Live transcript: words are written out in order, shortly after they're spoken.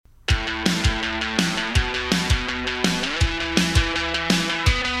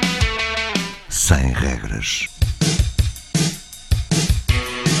Sem regras.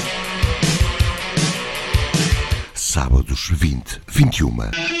 Sábados 20, 21.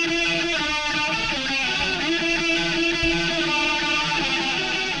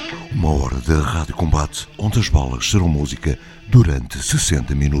 Uma hora de rádio combate onde as balas serão música durante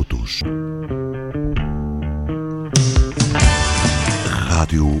 60 minutos.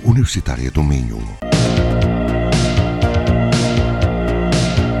 Rádio Universitária do Minho.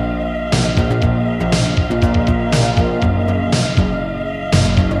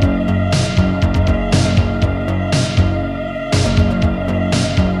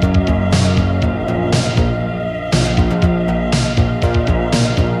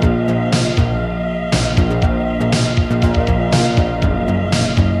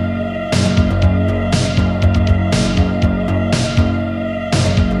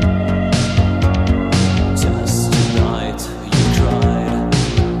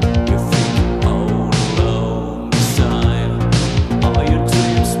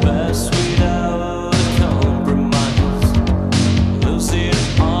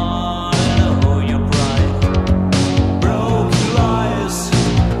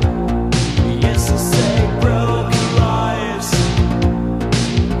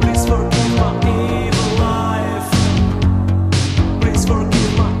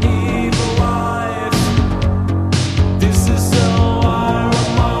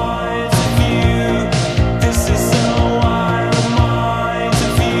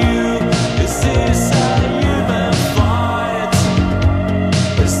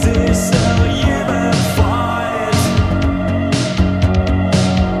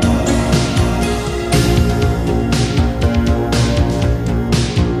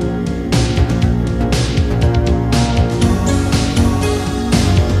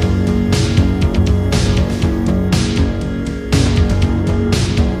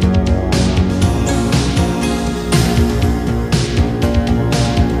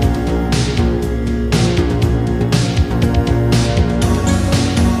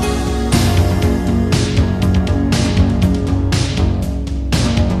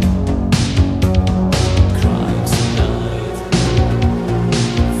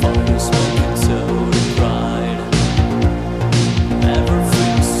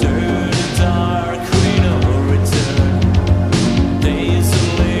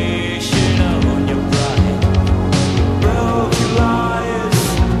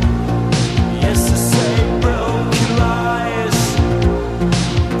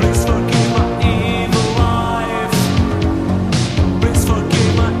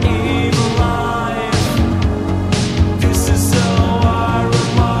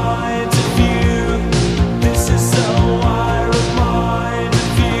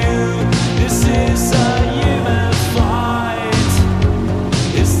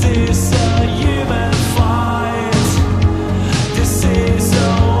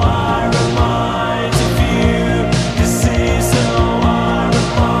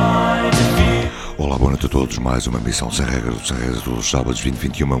 Mais uma missão sem regras dos sábados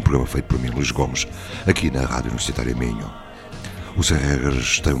 2021, um programa feito por mim, Luís Gomes, aqui na Rádio Universitária Minho. O Sem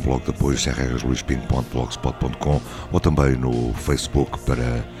Regras tem um blog de apoio, semregras.blogspot.com, ou também no Facebook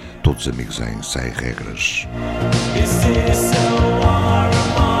para todos os amigos em Sem Regras.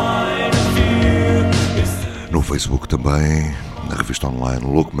 No Facebook também, na revista online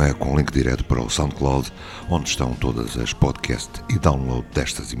Lookme, com link direto para o SoundCloud, onde estão todas as podcasts e download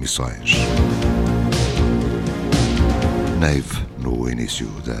destas emissões. NEIV no início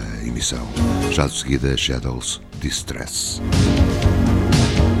da emissão. Já de seguida, Shadows Distress.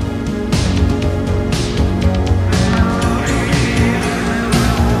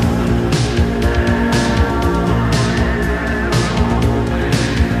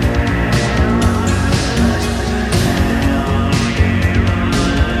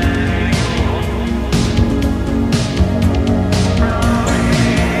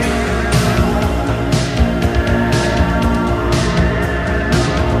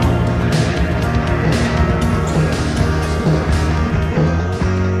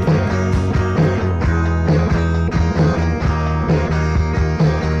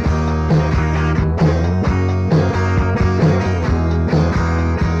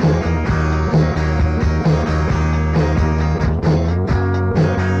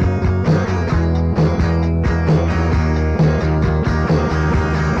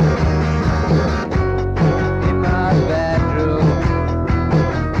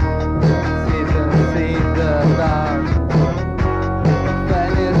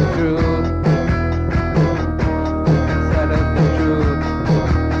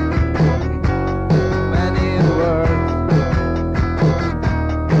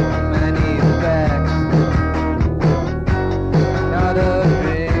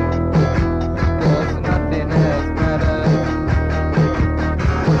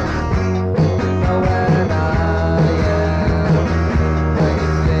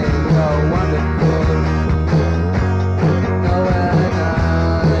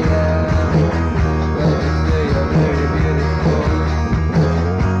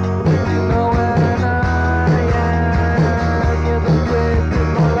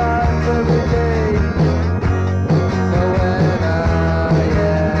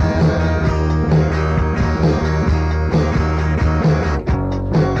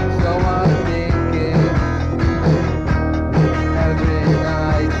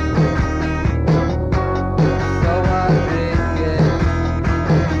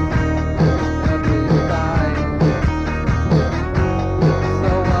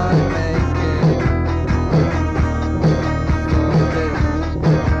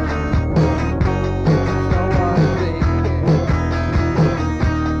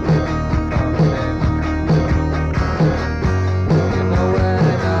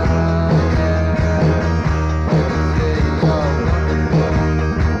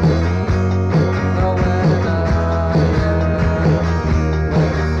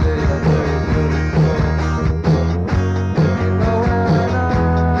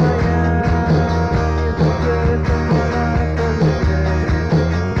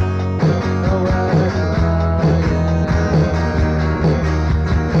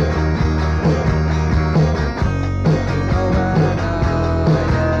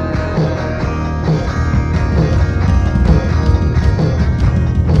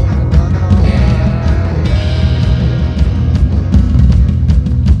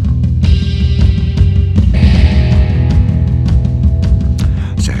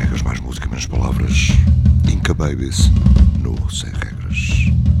 INCA BABIES no Sem Regras.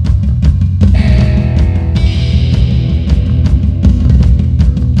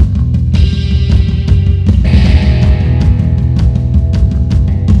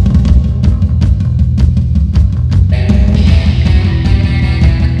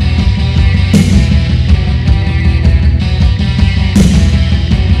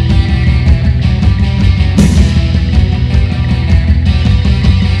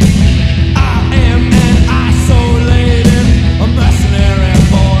 Isolated, a mercenary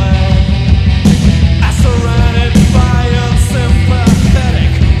boy.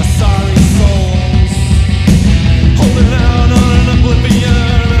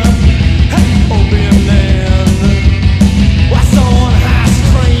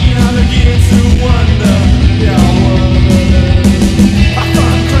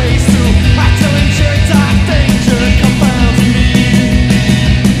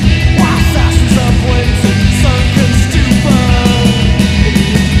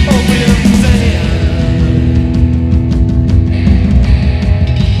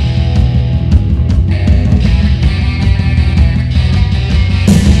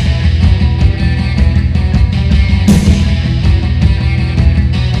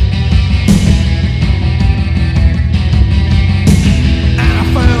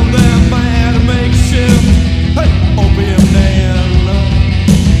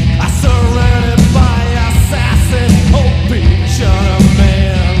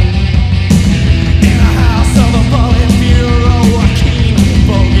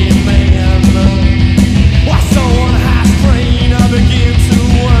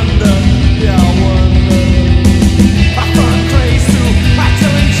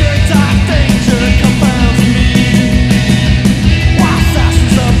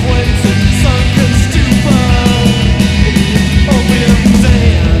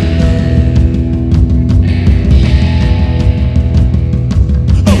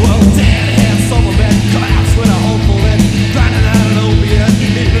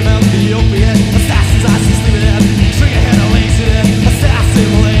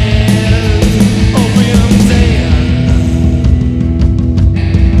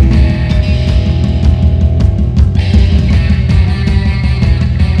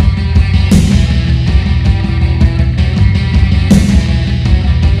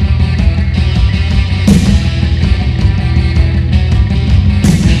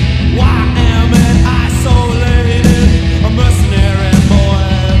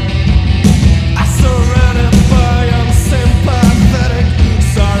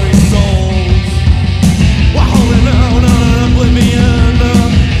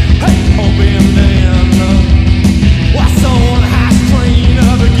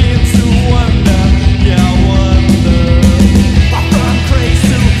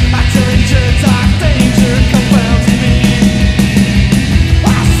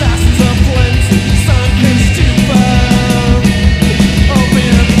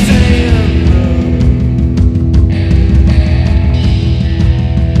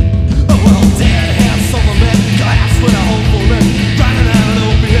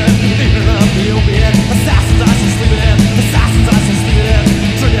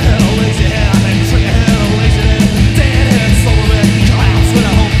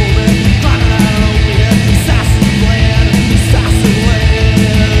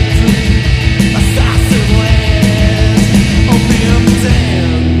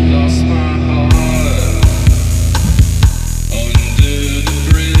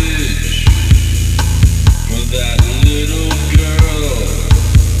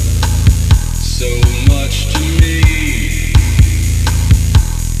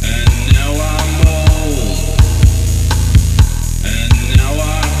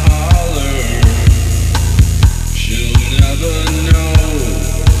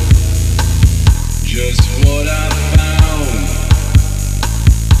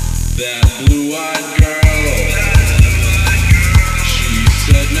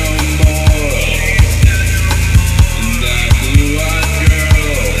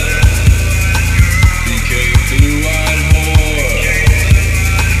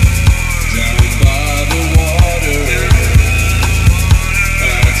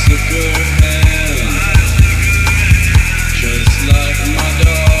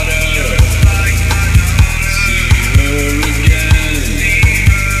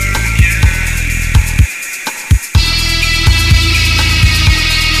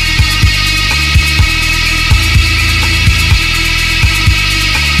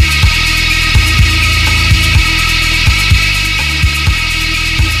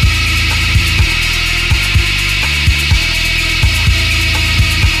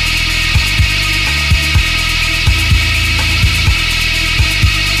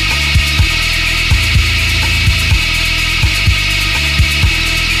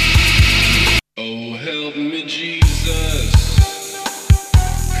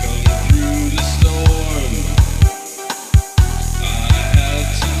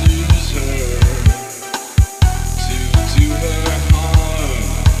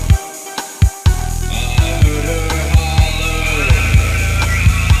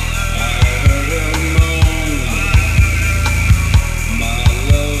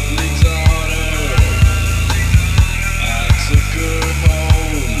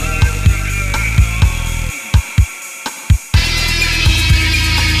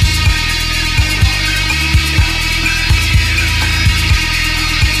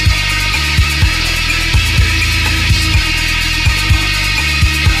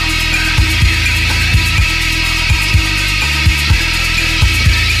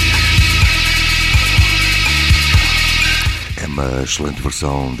 uma excelente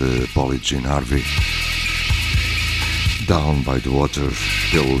versão de Polly Jean Harvey, Down by the Water,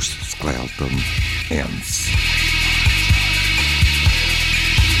 pelos CLAIR.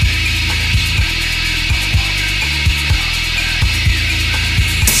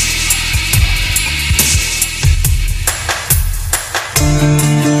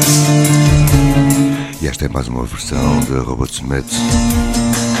 E esta é mais uma versão de Robert Smith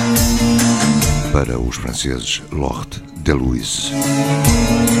para os franceses Lord Deluise.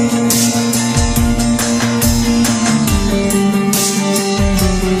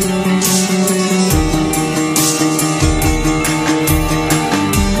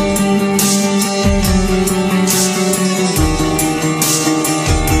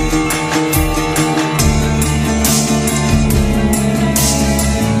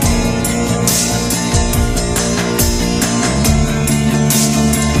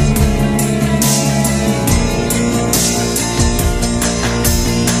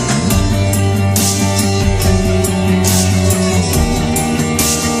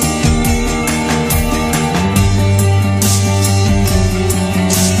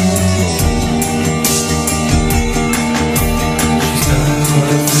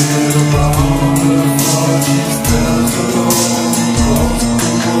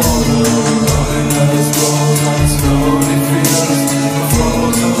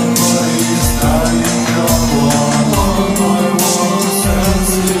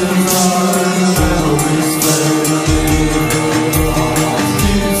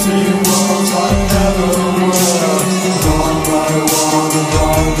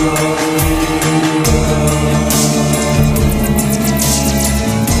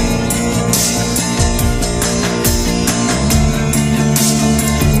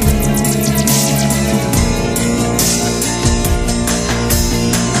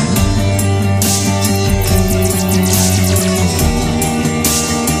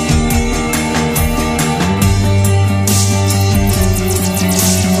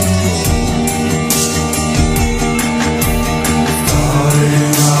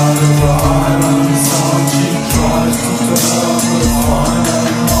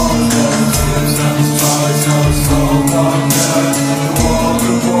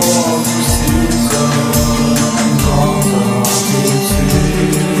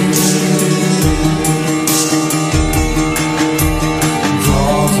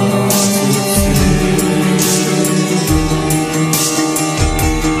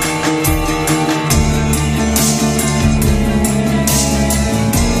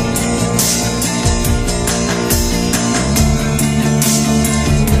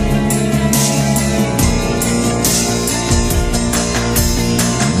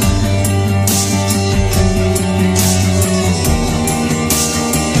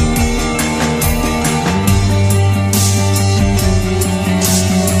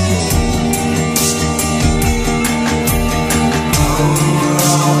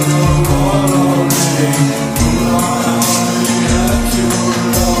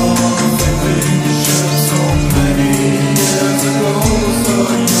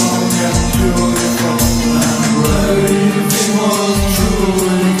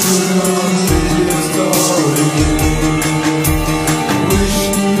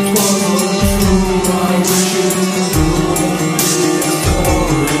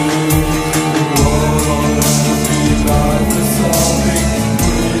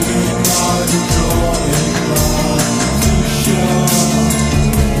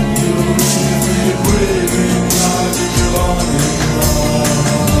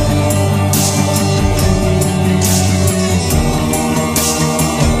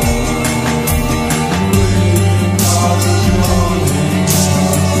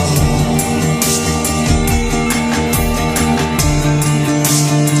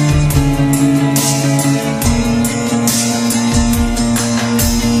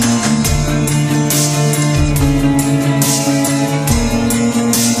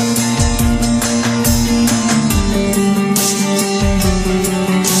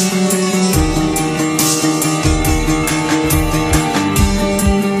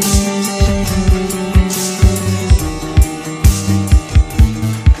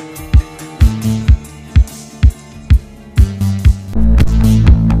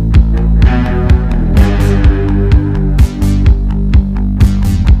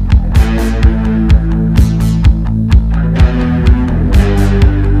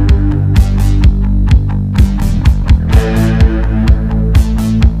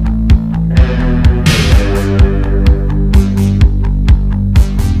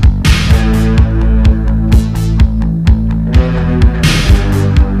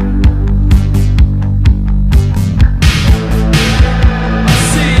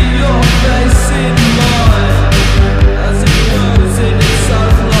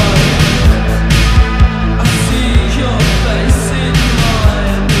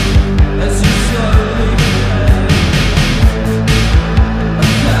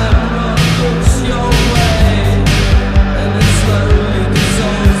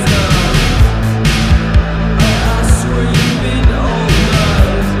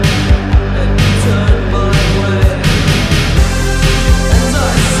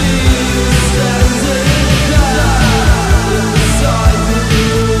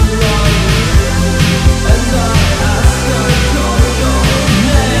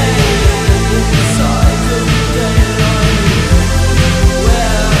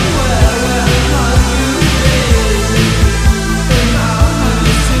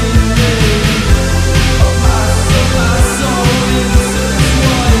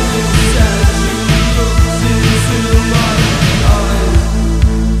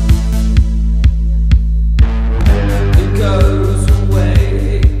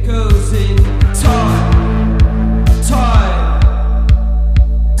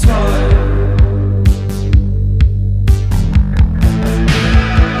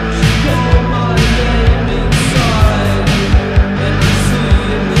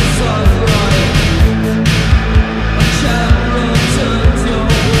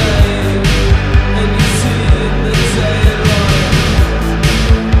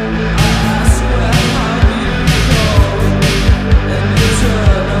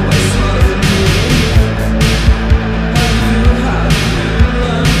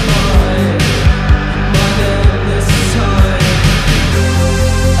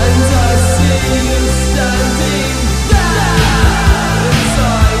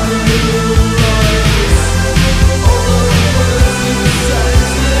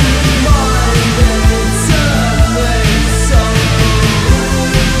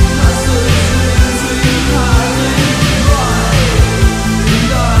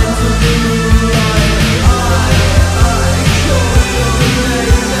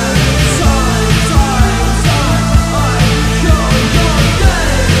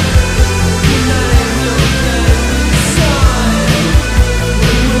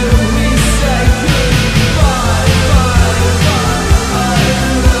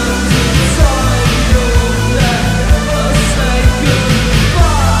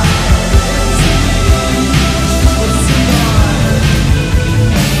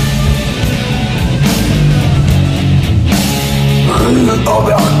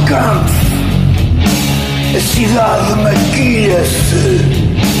 alcance, a cidade maquilha-se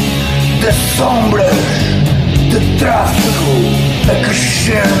das sombras de tráfego a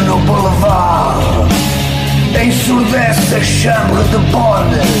crescer no boulevard. Ensurdece a chambre de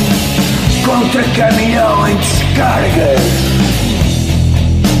Bonne contra caminhão em descargas.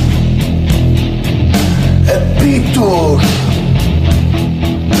 Apitos,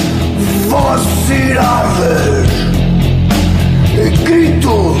 vozes iradas,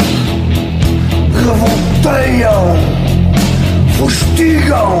 gritos revolteiam,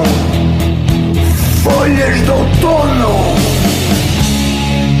 fustigam folhas de outono.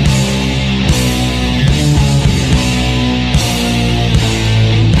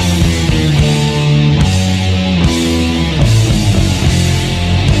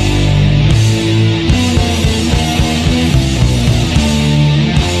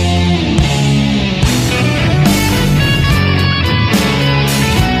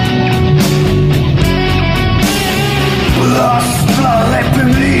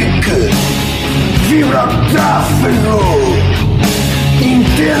 Vibra o tráfego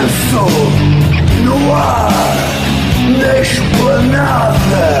intenso no ar, na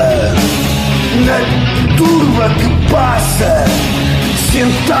esplanada, na turba que passa,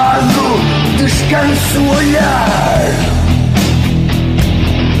 sentado, descansa o olhar,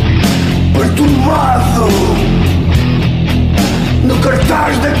 perturbado no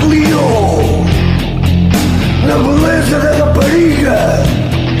cartaz da Clio, na beleza da rapariga.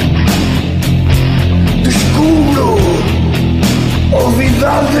 Descubro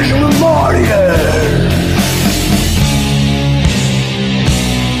olvidado das memórias.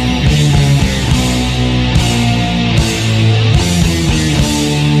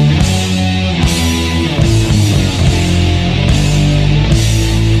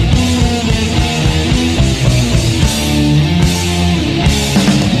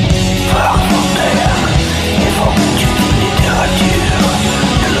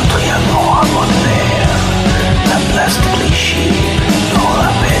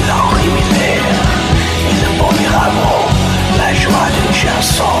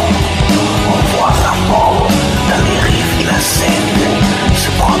 On voit Rimbaud dans les rives de la Seine se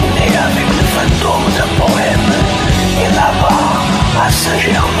promener avec le fantôme d'un poème. Et là-bas, à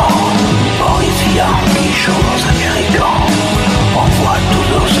Saint-Germain, Boris qui joue aux Américains, on voit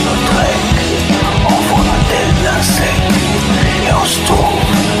Toulouse-Lautrec, on voit l'hôtel d'Insectes, et on se trouve,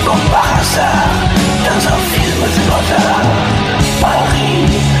 comme par hasard, dans un film de Godard, Paris,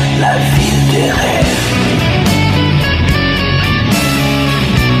 la ville des rêves.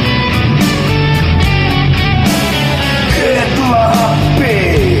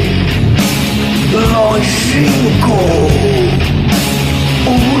 Longínquo, o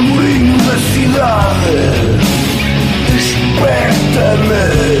burburinho da cidade desperta-me,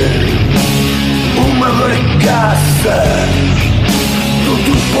 uma barcaça do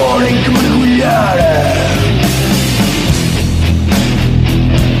torpor em que mergulhara.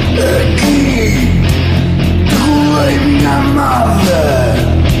 Aqui degolei minha amada,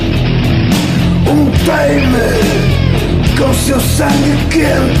 untei-me com seu sangue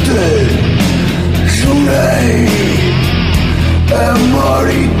quente, jurei amor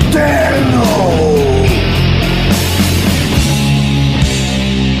eterno.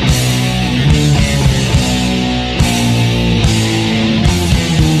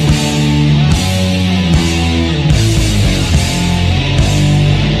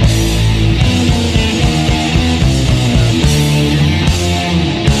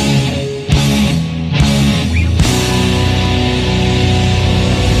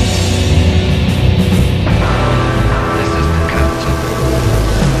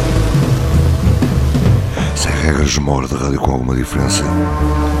 Regras morre da rádio com alguma diferença.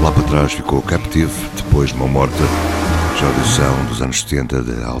 Lá para trás ficou Captive, depois de MÃO MORTA, já a edição dos anos 70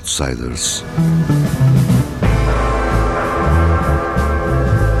 de Outsiders.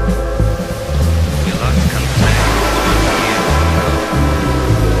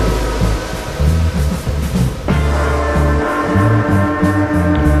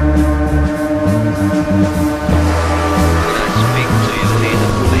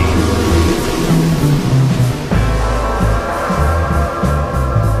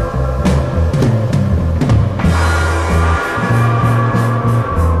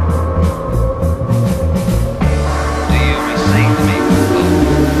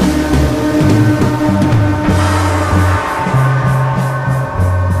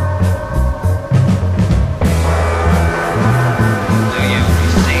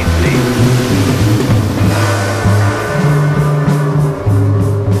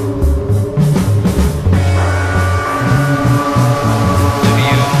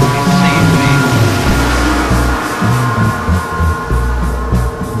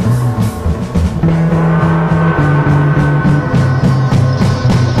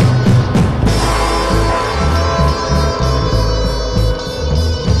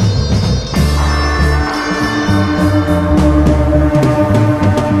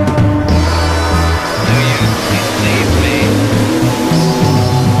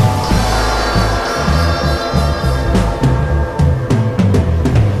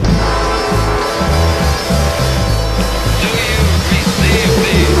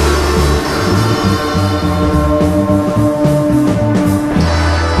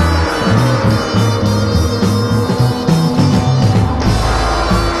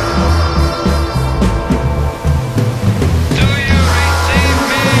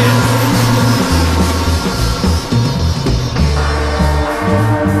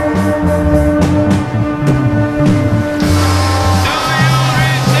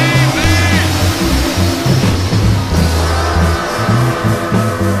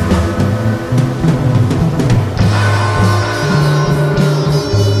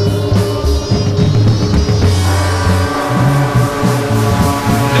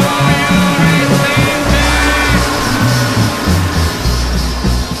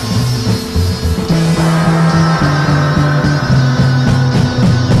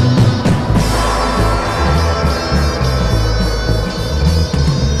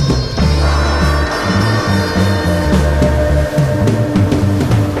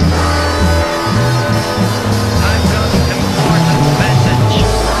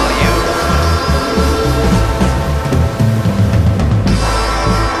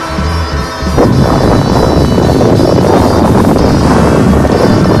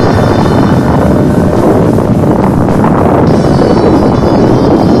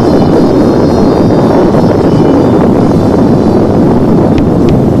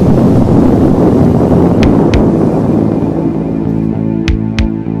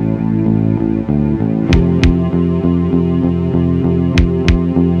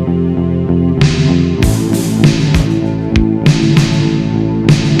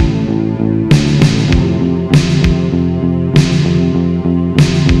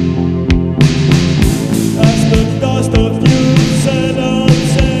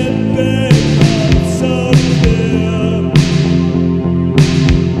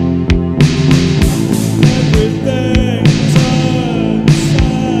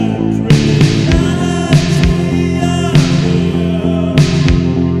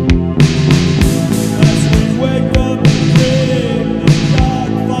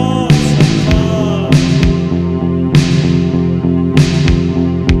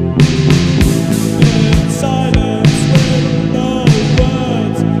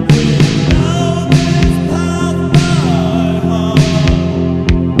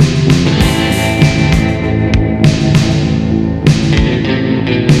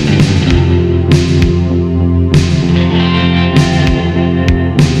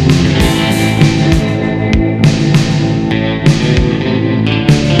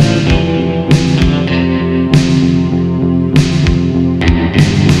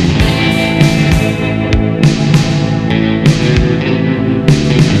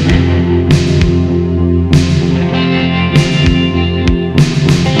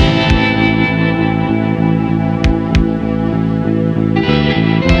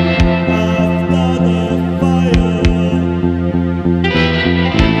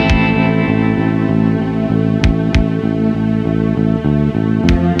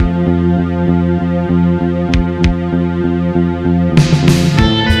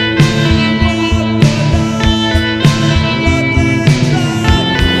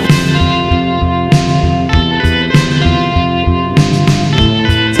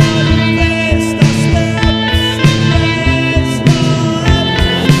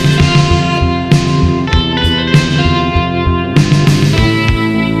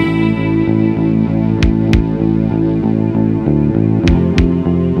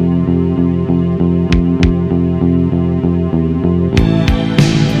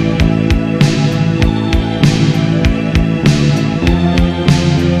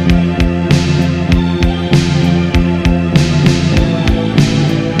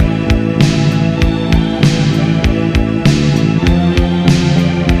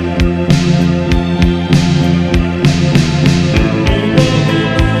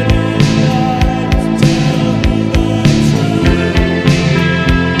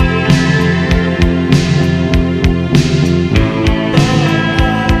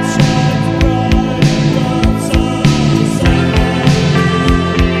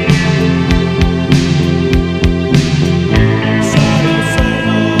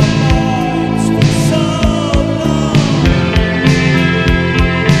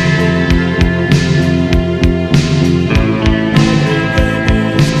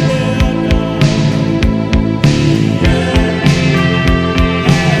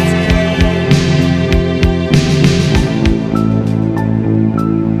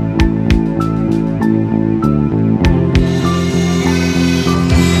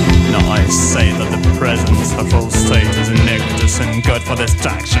 word for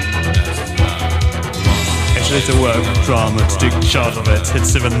distraction. Actually, it's a work of drama. To take charge of it,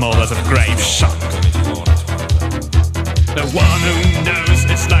 it's even more than a grave shock. The one who knows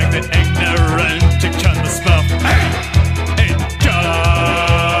it's like the ignorant to cut the smurf. Hey! In color!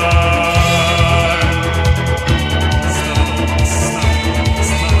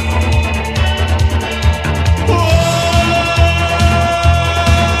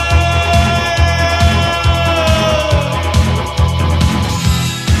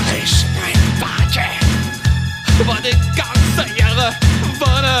 War die ganze Jahre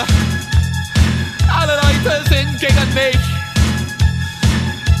Wonne. Alle Leute sind gegen mich.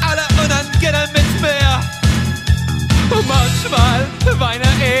 Alle unangenehm mit mir. Manchmal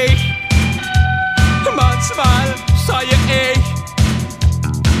weine ich. Manchmal schreie ich.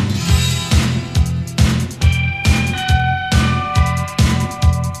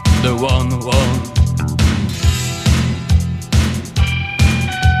 The one.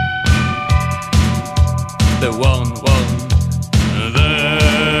 The one.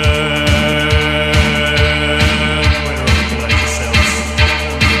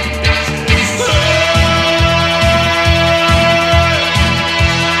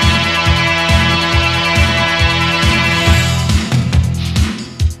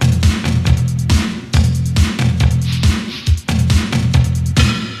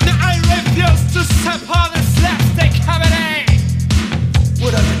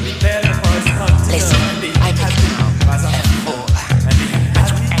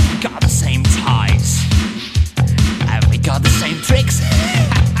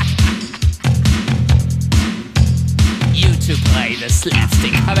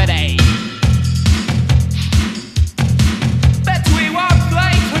 Slapstick comedy. But we won't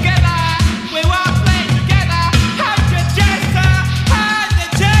play together. We won't play together. Have the jester. Have the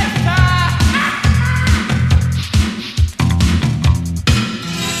jester.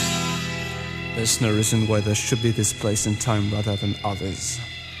 There's no reason why there should be this place and time rather than others.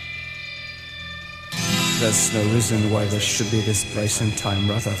 There's no reason why there should be this place and time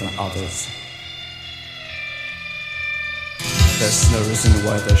rather than others. There's no reason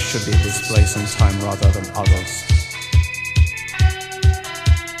why there should be this place and time rather than others.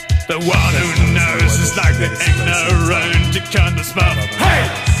 The one who knows is like the ignorant to kind of smell. Hey!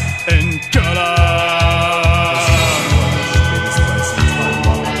 In color!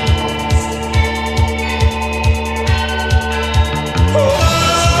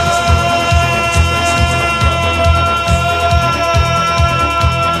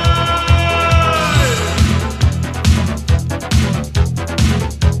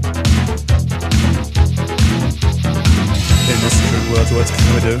 What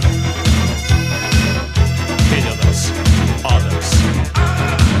can we do? Hate others. Others.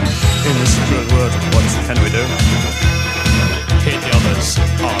 In this cruel world, what can we do? Hate the others.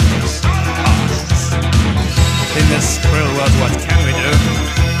 Others. Others. In this cruel world, what can we do?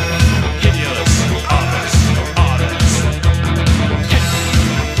 Hate the others. Others. Others.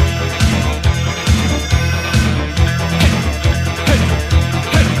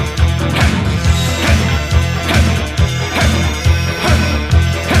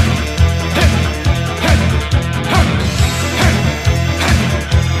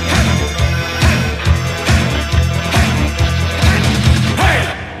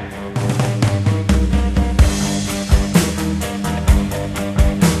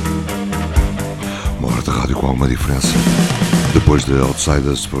 Uma diferença. Depois de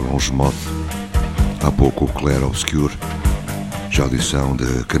Outsiders foram os MOTH, há pouco o CLAIR OBSCUR, já audição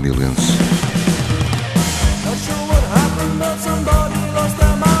de CHAMELEONS.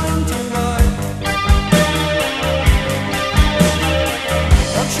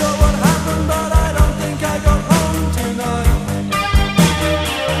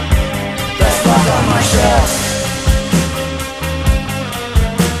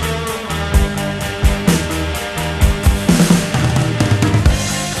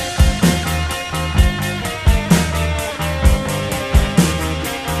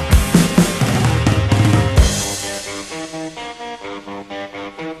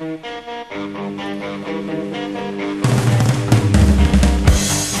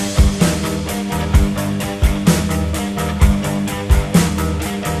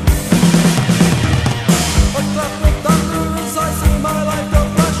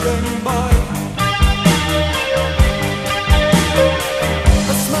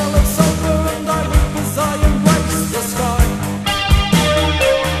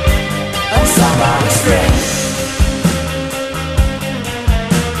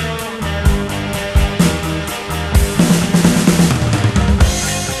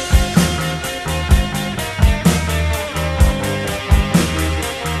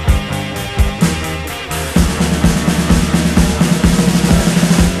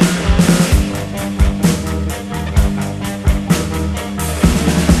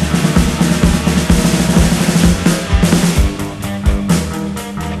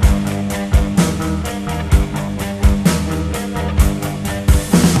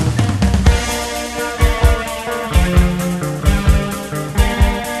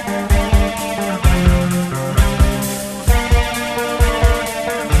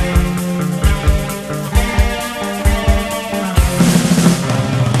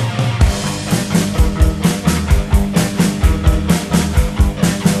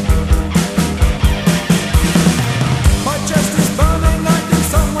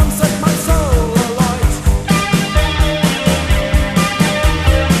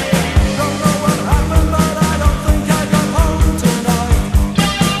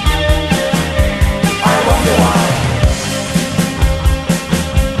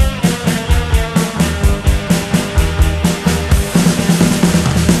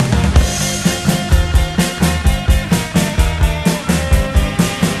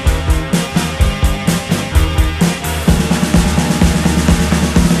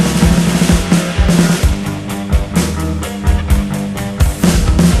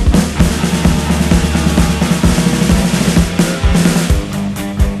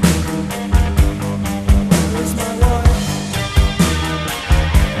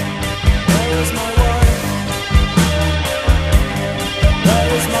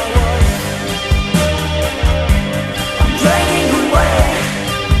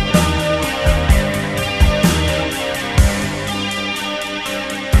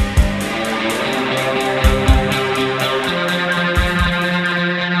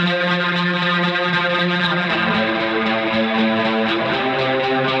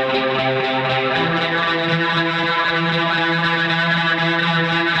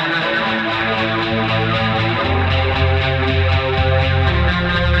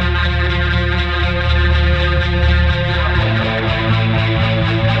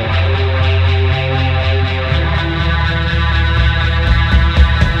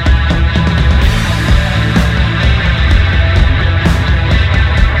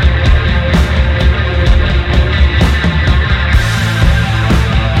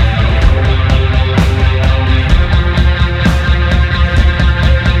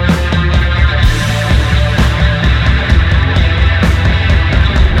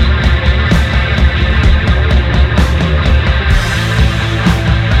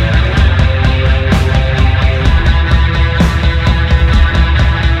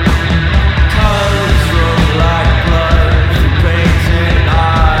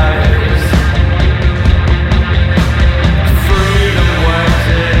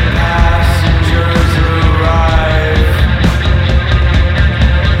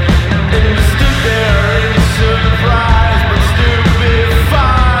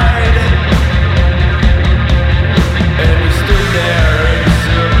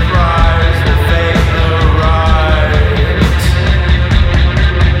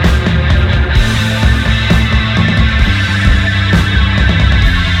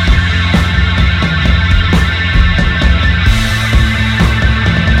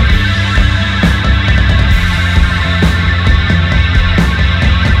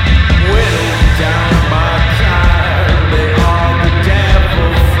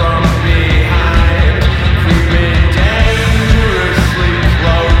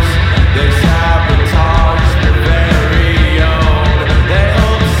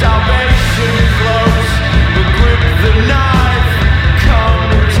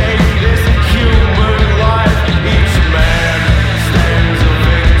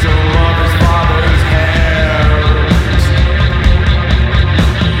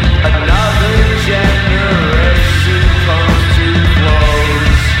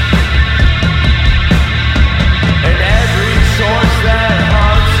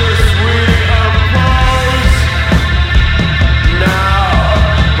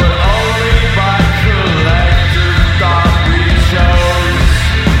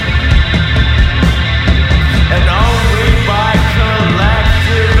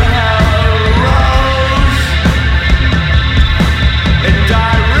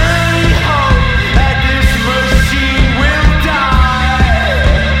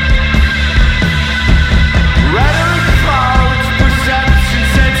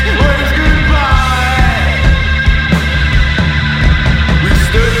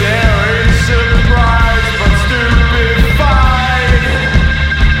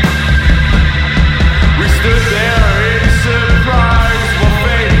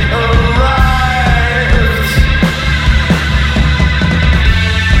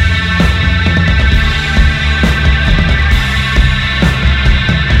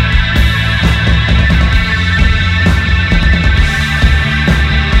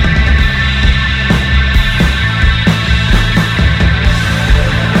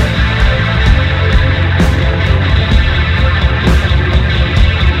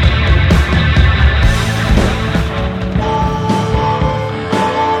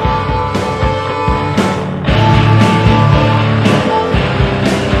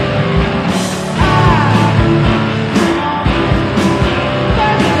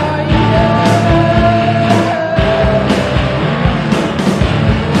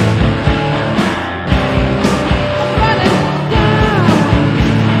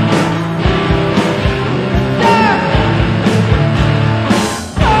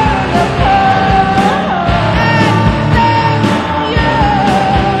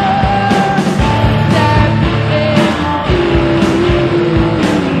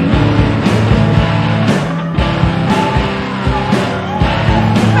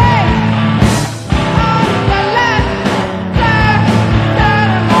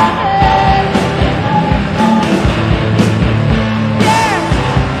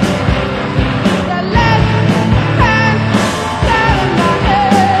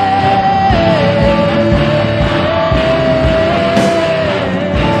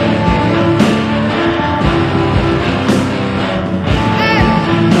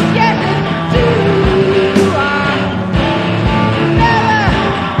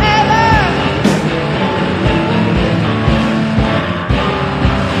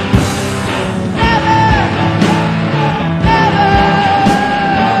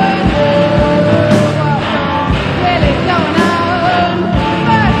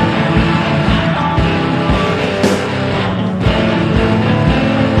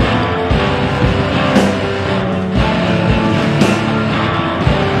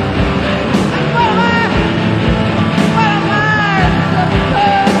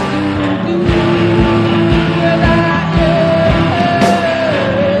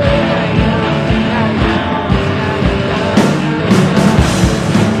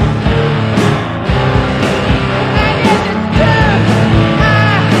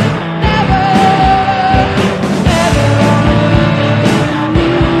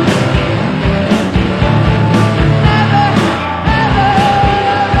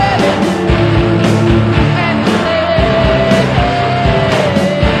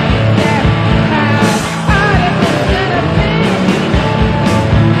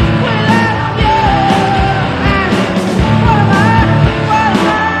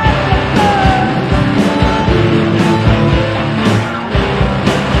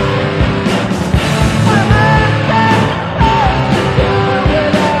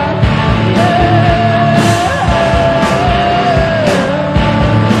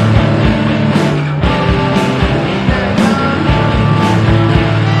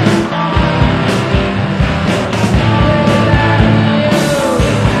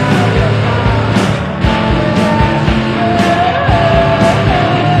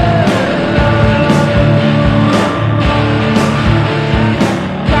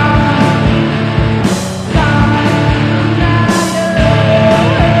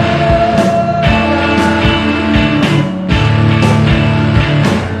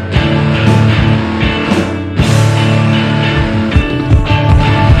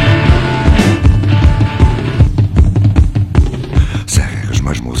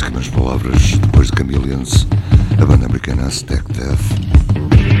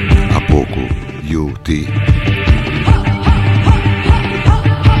 pouco UT.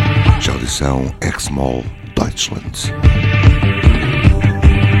 Já audição MAL Deutschland.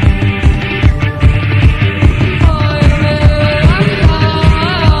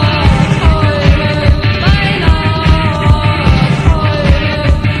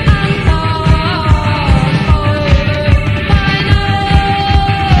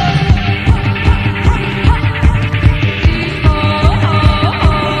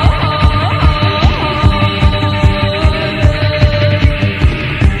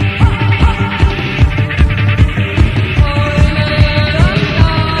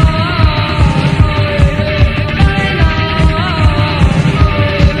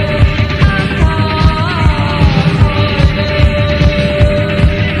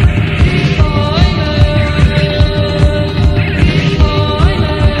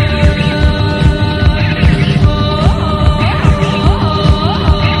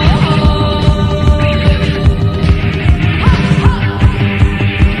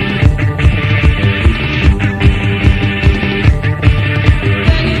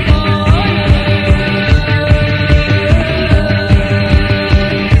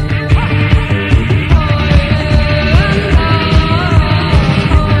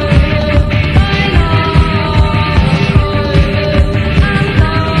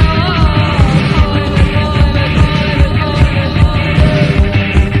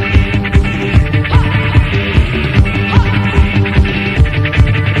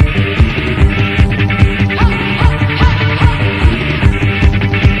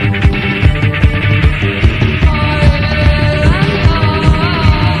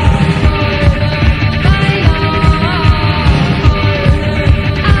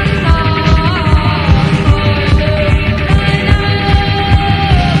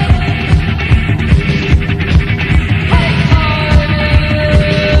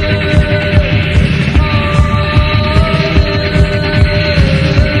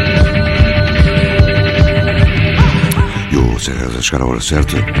 Chegar a hora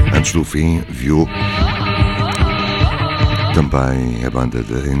certa, antes do fim, viu também a banda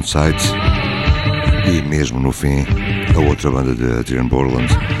de Inside e mesmo no fim a outra banda de Adrian Borland,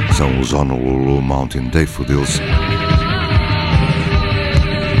 são os Honolulu Mountain Daffodils,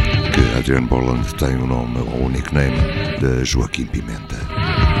 que Adrian Borland tem o nome ou o nickname de Joaquim Pimenta.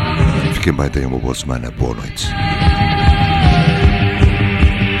 Fiquem bem, tenham uma boa semana, boa noite.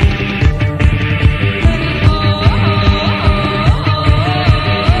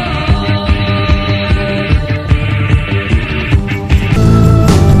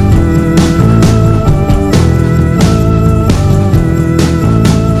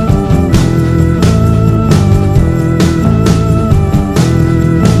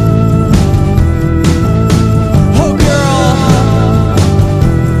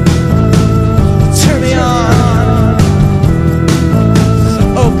 Turn me on.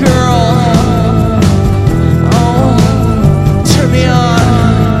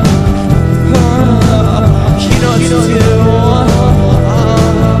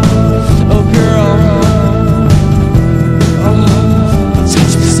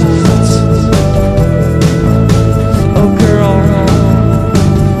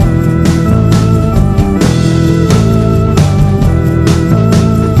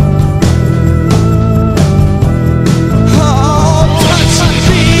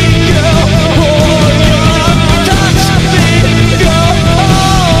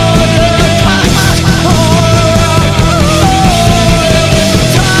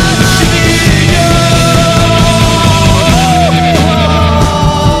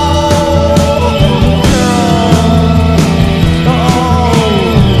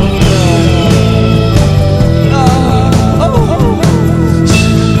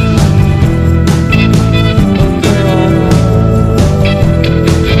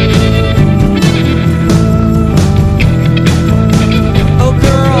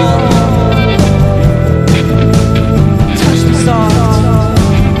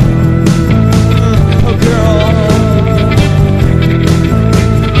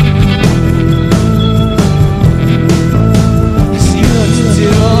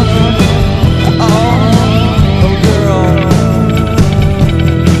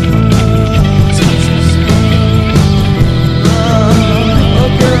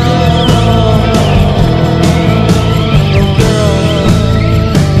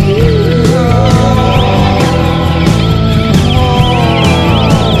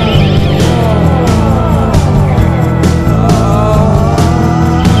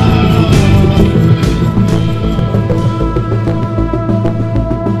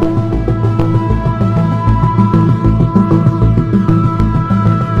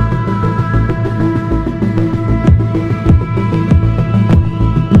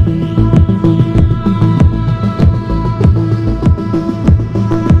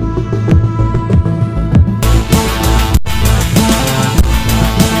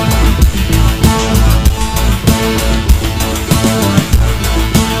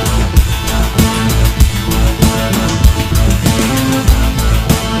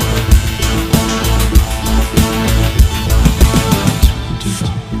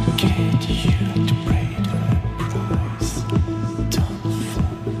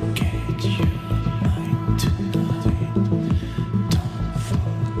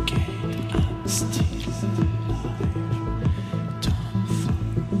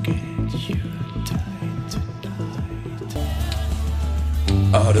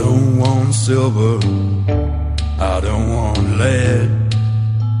 want silver, I don't want lead.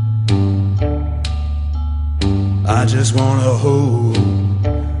 I just want a hole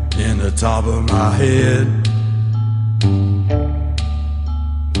in the top of my head.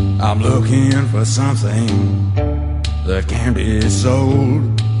 I'm looking for something that can be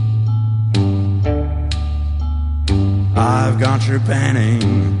sold. I've gone trepanning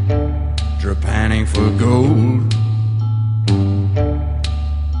for gold.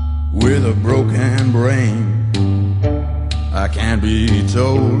 With a broken brain, I can't be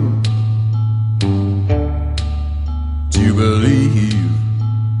told to believe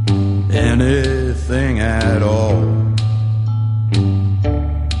anything at all.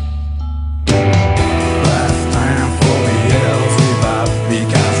 Last time for Beelzebub,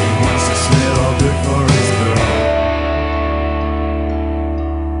 because he wants to smell good for his girl.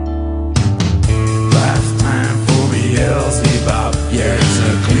 Last time for Beelzebub, yeah, it's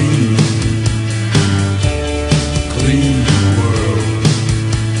a clean world.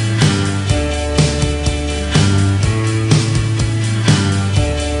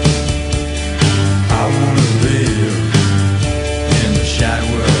 I wanna live in the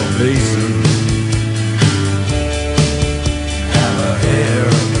Shadwell Basin, have a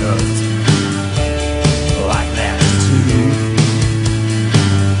haircut like that too,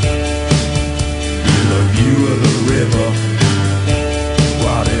 with a view of the river,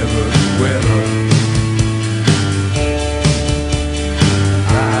 whatever the weather.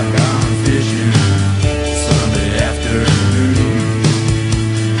 I've gone fishing Sunday afternoon.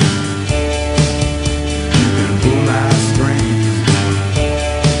 You can pull my strings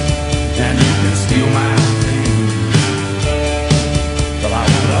and you can steal my things, but I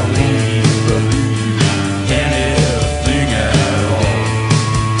wanna believe anything at all.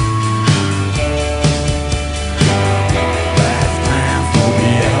 Last time for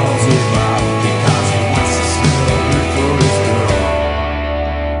Beelzebub, because he wants to smell good for his girl.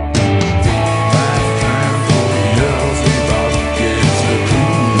 Last time for Beelzebub, yeah, it's a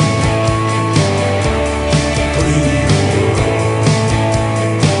clean world.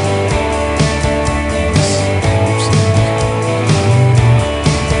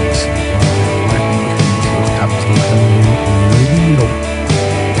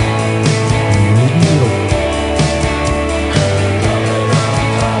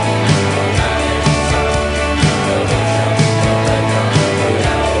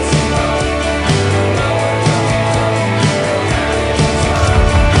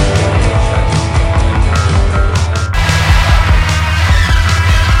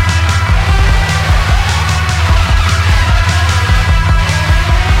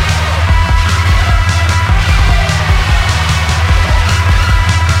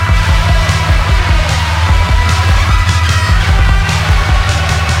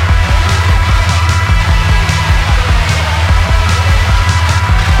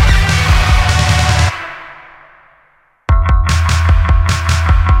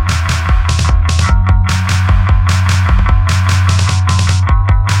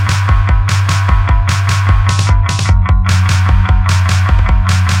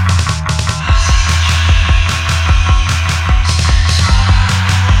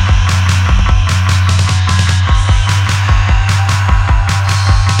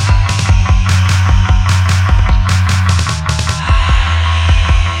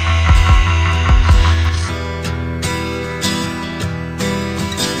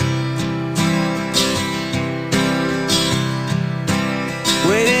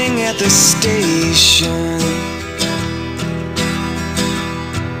 Waiting at the station,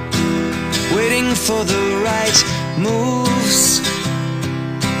 waiting for the right moves,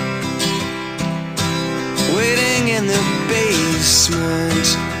 waiting in the basement,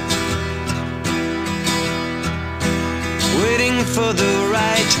 waiting for the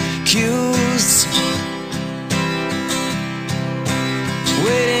right cues,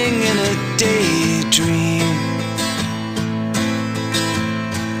 waiting in a daydream,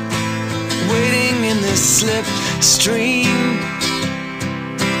 waiting in the slipstream,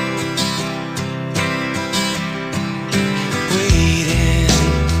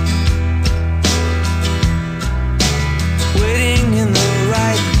 waiting in the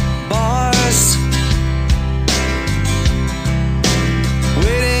right bars,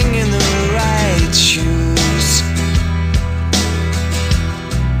 waiting in the right shoes,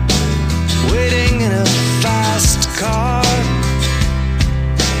 waiting in a fast car,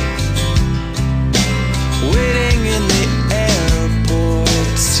 waiting in the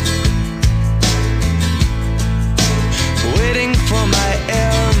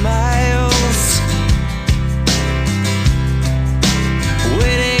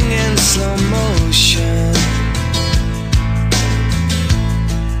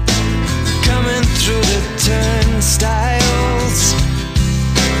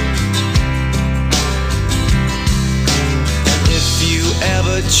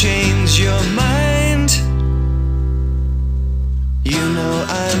change your mind. You know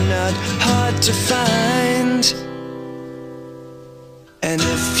I'm not hard to find. And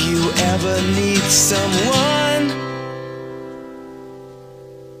if you ever need someone,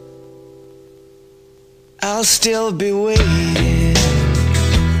 I'll still be waiting.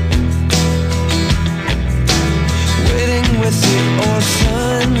 Waiting with the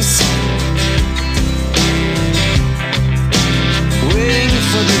orphans, waiting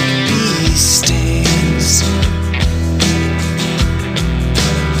for the bee stings.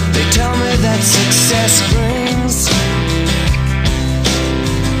 They tell me that success brings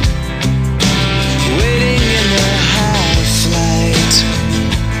waiting in the high flight,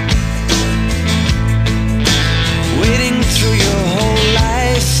 waiting through your whole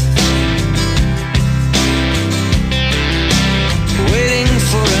life, waiting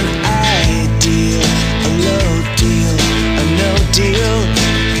for an ideal, a low deal, a no deal,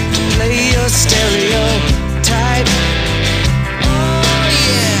 to play your stereotype. Oh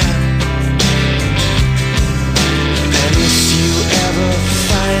yeah. And if you ever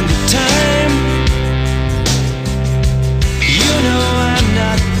find the time, you know I'm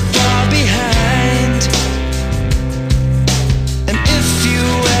not far behind. And if you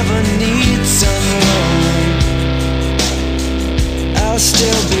ever need someone, I'll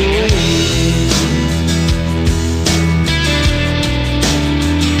still